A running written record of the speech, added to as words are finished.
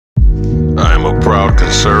am a proud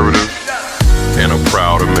conservative and a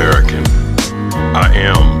proud American. I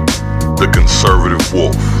am the conservative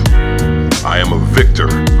wolf. I am a victor,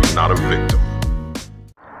 not a victim.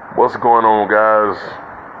 What's going on, guys?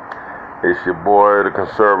 It's your boy, the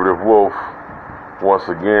conservative wolf, once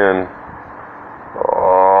again.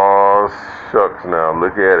 Oh, shucks now.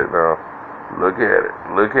 Look at it now. Look at it.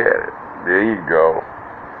 Look at it. There you go.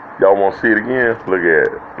 Y'all want to see it again? Look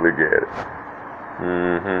at it. Look at it.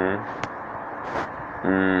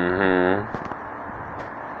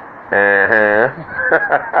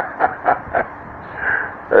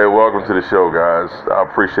 Hey, welcome to the show, guys. I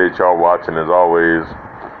appreciate y'all watching as always.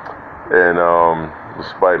 And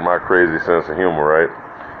despite my crazy sense of humor, right?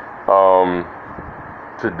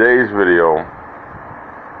 Today's video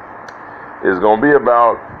is gonna be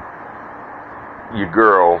about your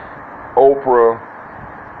girl, Oprah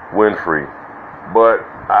Winfrey. But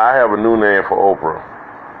I have a new name for Oprah.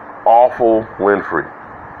 Awful Winfrey.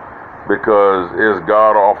 Because it's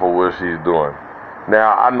god awful what she's doing.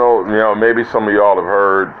 Now, I know, maybe some of y'all have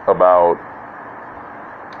heard about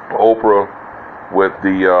Oprah with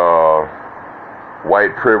the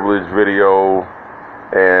white privilege video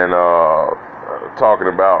and talking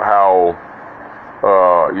about how,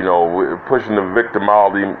 pushing the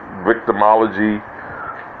victimology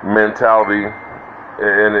mentality,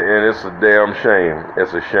 and it's a damn shame.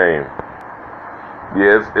 It's a shame.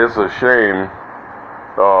 Yeah, it's a shame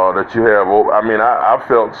that you have. I mean, I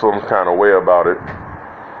felt some kind of way about it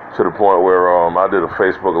to the point where I did a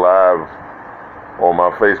Facebook Live on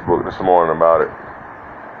my Facebook this morning about it.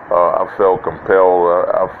 I felt compelled.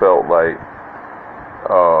 I felt like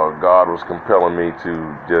God was compelling me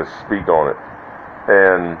to just speak on it.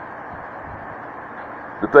 And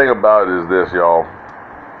the thing about it is this, y'all.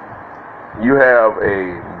 You have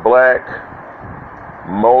a black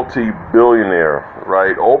multi-billionaire,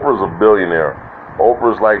 right? Oprah's a billionaire.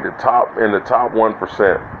 Oprah's like in the top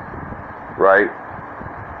 1%, right?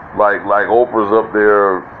 Like Oprah's up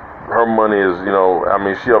there. Her money is,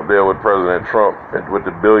 she up there with President Trump with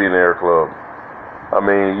the billionaire club. I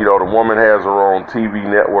mean, the woman has her own TV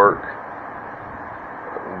network,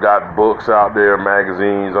 got books out there,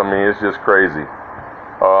 magazines. I mean, it's just crazy.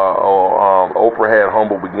 Oprah had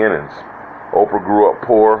humble beginnings. Oprah grew up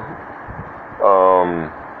poor.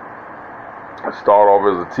 Started off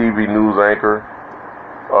as a TV news anchor.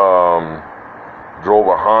 Drove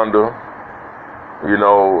a Honda.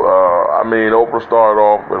 Oprah started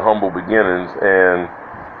off with humble beginnings, and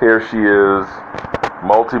here she is,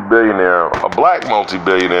 multi-billionaire, a black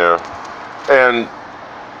multi-billionaire. And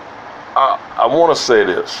I want to say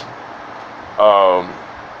this.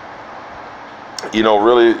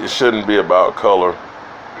 Really, it shouldn't be about color.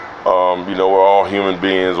 We're all human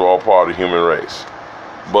beings. We're all part of the human race.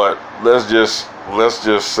 But let's just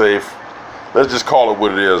call it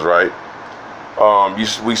what it is, right?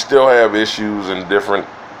 We still have issues in different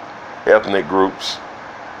ethnic groups.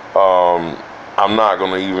 I'm not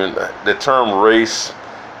going to even. The term race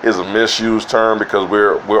is a misused term because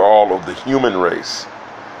we're all of the human race.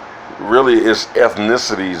 Really, it's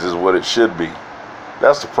ethnicities is what it should be.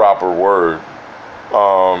 That's the proper word.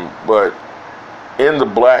 But in the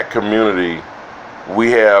black community,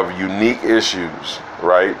 we have unique issues,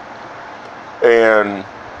 right? And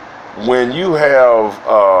when you have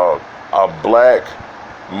a black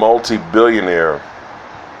multi-billionaire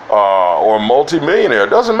or multi-millionaire, it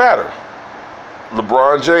doesn't matter.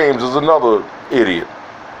 LeBron James is another idiot.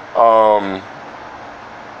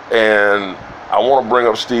 And I want to bring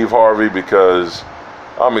up Steve Harvey because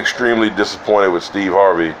I'm extremely disappointed with Steve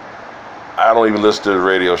Harvey. I don't even listen to the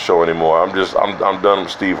radio show anymore. I'm done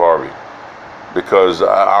with Steve Harvey because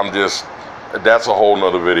that's a whole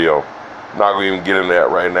nother video. I'm not going to even get into that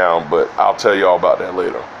right now, but I'll tell you all about that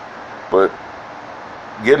later. But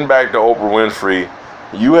getting back to Oprah Winfrey,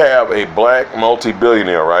 you have a black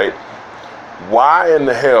multi-billionaire, right? Why in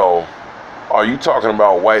the hell are you talking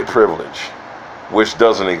about white privilege, which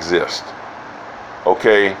doesn't exist?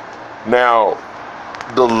 Okay, now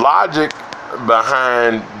the logic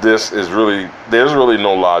behind this is there's really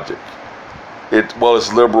no logic. It's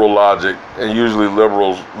liberal logic, and usually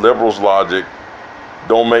liberals logic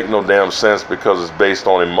don't make no damn sense because it's based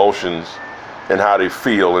on emotions and how they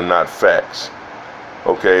feel and not facts.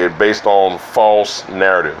 Okay, based on false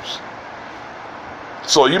narratives.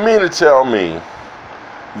 So you mean to tell me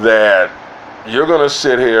that you're gonna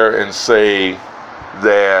sit here and say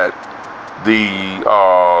that the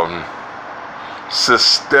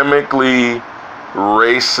systemically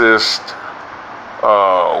racist,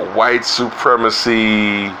 white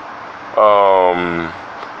supremacy,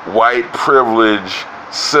 white privilege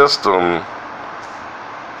system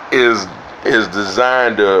is is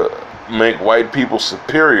designed to make white people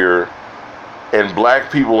superior and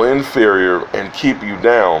black people inferior and keep you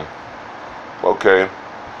down. Okay?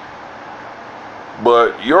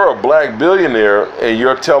 But you're a black billionaire and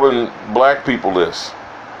you're telling black people this.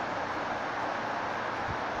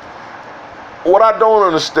 What I don't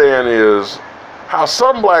understand is how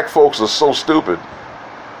some black folks are so stupid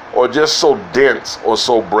or just so dense or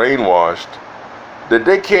so brainwashed that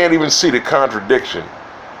they can't even see the contradiction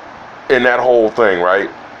in that whole thing, right?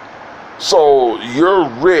 So you're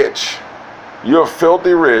rich, you're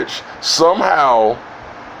filthy rich, somehow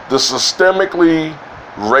the systemically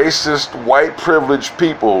racist white privileged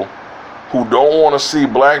people who don't want to see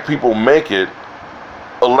black people make it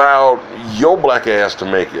allowed your black ass to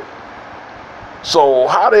make it. So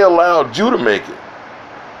how they allowed you to make it?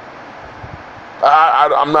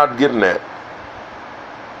 I'm not getting that.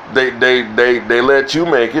 They let you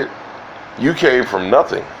make it. You came from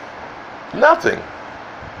nothing. Nothing.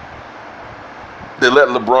 They let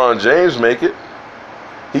LeBron James make it.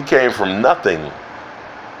 He came from nothing.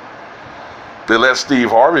 They let Steve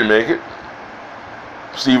Harvey make it.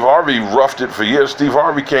 Steve Harvey roughed it for years. Steve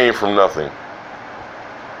Harvey came from nothing.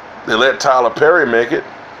 They let Tyler Perry make it.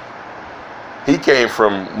 He came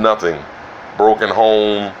from nothing. Broken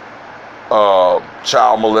home,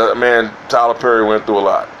 child molest. Man, Tyler Perry went through a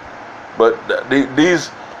lot. But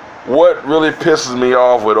what really pisses me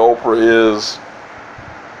off with Oprah is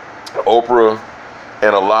Oprah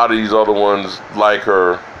and a lot of these other ones like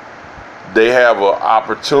her, they have an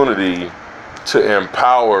opportunity to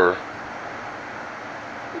empower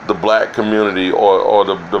the black community or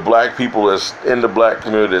the black people that's in the black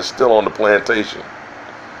community that's still on the plantation.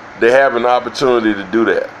 They have an opportunity to do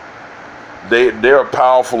that. They're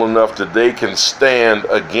powerful enough that they can stand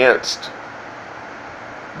against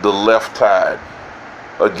the left tide,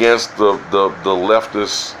 against the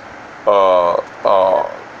leftist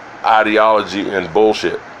ideology and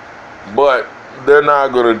bullshit. But they're not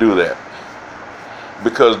going to do that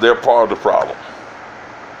because they're part of the problem.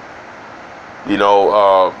 You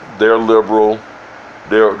know, they're liberal.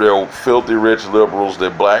 They're filthy rich liberals.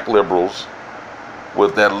 They're black liberals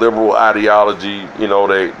with that liberal ideology. You know,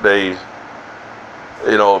 they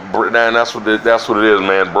you know, and that's what it is,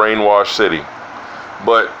 man. Brainwash city.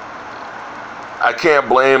 But I can't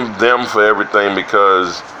blame them for everything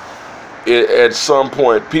because at some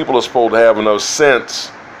point people are supposed to have enough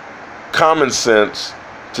sense, common sense,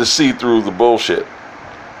 to see through the bullshit.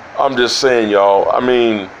 I'm just saying, y'all. I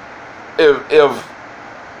mean, if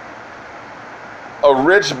a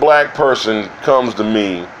rich black person comes to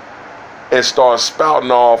me and starts spouting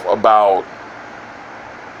off about,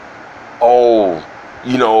 oh,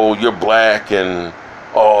 you know, you're black and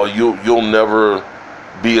oh, you'll never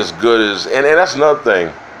be as good as, and that's another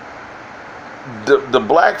thing. The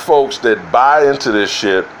black folks that buy into this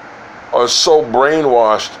shit are so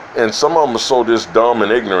brainwashed, and some of them are so just dumb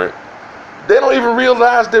and ignorant, they don't even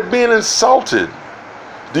realize they're being insulted.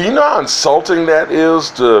 Do you know how insulting that is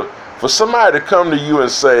for somebody to come to you and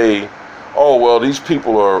say, oh, well, these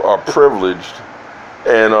people are privileged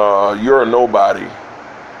and you're a nobody.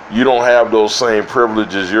 You don't have those same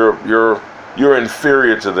privileges. You're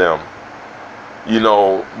inferior to them. You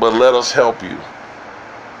know, but let us help you.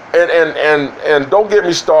 And don't get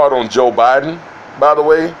me started on Joe Biden, by the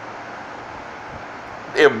way.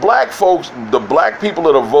 If black folks, the black people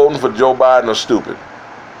that are voting for Joe Biden are stupid.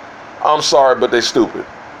 I'm sorry, but they're stupid.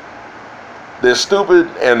 They're stupid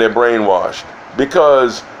and they're brainwashed.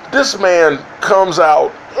 Because this man comes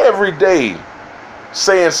out every day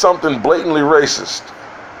saying something blatantly racist.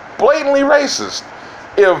 Blatantly racist.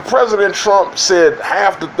 If President Trump said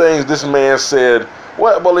half the things this man said,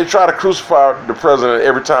 well, they try to crucify the president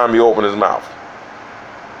every time he opened his mouth.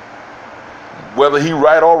 Whether he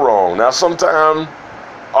right or wrong. Now, sometimes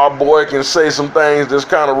our boy can say some things that's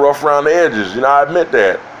kind of rough around the edges. You know, I admit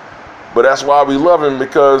that. But that's why we love him,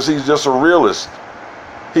 because he's just a realist.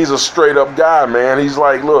 He's a straight up guy, man. He's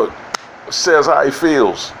like, look, says how he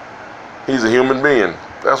feels. He's a human being.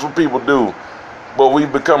 That's what people do. But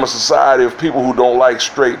we've become a society of people who don't like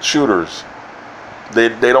straight shooters. They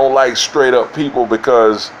don't like straight up people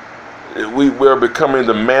because we're becoming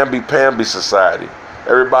the mamby-pamby society.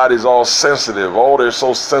 Everybody's all sensitive. Oh, they're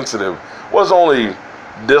so sensitive. Well, it's only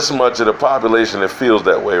this much of the population that feels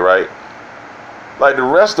that way, right? Like, the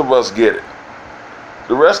rest of us get it.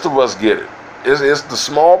 The rest of us get it. It's the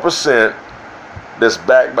small percent that's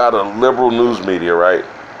backed by the liberal news media, right?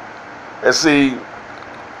 And see,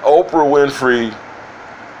 Oprah Winfrey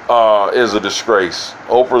is a disgrace.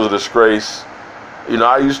 Oprah's a disgrace. You know,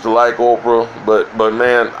 I used to like Oprah, but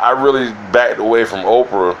man, I really backed away from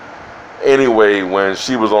Oprah anyway, when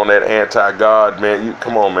she was on that anti-God, man, you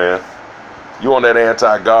come on, man. You on that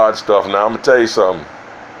anti-God stuff now. I'm gonna tell you something.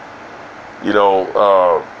 You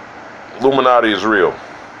know, Illuminati is real.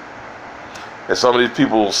 And some of these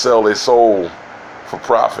people sell their soul for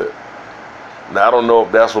profit. Now, I don't know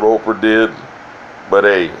if that's what Oprah did, but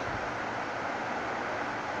hey,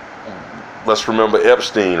 let's remember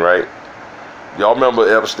Epstein, right? Y'all remember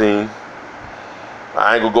Epstein?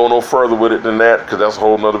 I ain't gonna go no further with it than that, because that's a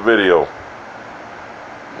whole nother video.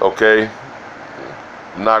 Okay?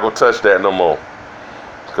 I'm not gonna touch that no more,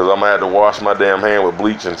 because I'm gonna have to wash my damn hand with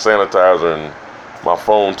bleach and sanitizer and my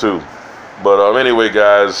phone too. But anyway,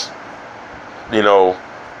 guys, you know,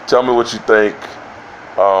 tell me what you think.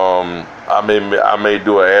 I may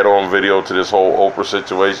do an add-on video to this whole Oprah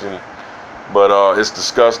situation, but it's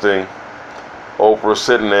disgusting. Oprah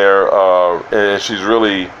sitting there, and she's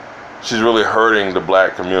really hurting the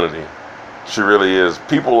black community. She really is.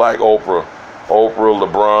 People like Oprah,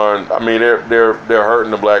 LeBron. I mean, they're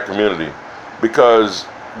hurting the black community, because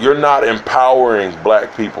you're not empowering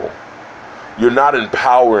black people. You're not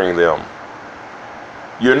empowering them.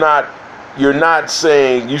 You're not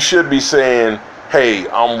saying. You should be saying, hey,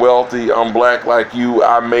 I'm wealthy, I'm black like you,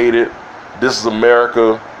 I made it, this is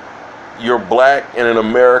America, you're black, and in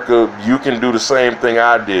America, you can do the same thing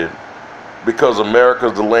I did, because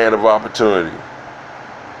America's the land of opportunity.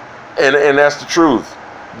 And that's the truth.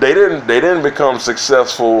 They didn't become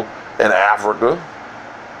successful in Africa.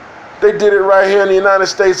 They did it right here in the United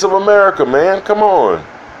States of America, man. Come on.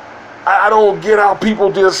 I don't get how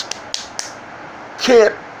people just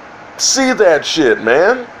can't see that shit,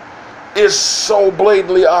 man. It's so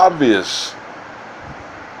blatantly obvious.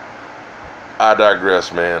 I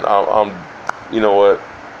digress, man. I'm you know what?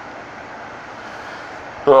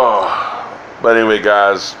 Oh, but anyway,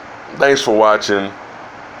 guys, thanks for watching.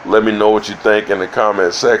 Let me know what you think in the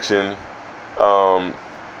comment section. Got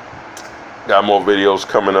more videos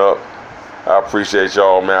coming up. I appreciate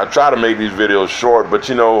y'all, man. I try to make these videos short, but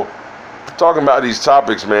you know, talking about these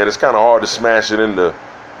topics, man, it's kind of hard to smash it into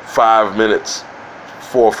 5 minutes.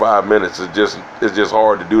 4 or 5 minutes. It's just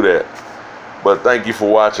hard to do that. But thank you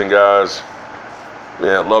for watching, guys.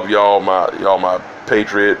 Man, love y'all, my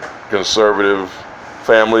patriot, conservative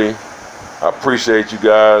family. I appreciate you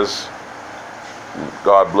guys.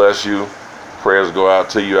 God bless you. Prayers go out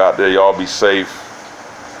to you out there. Y'all be safe.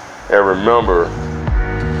 And remember,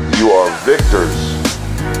 you are victors,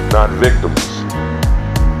 not victims.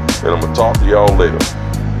 And I'm gonna talk to y'all later.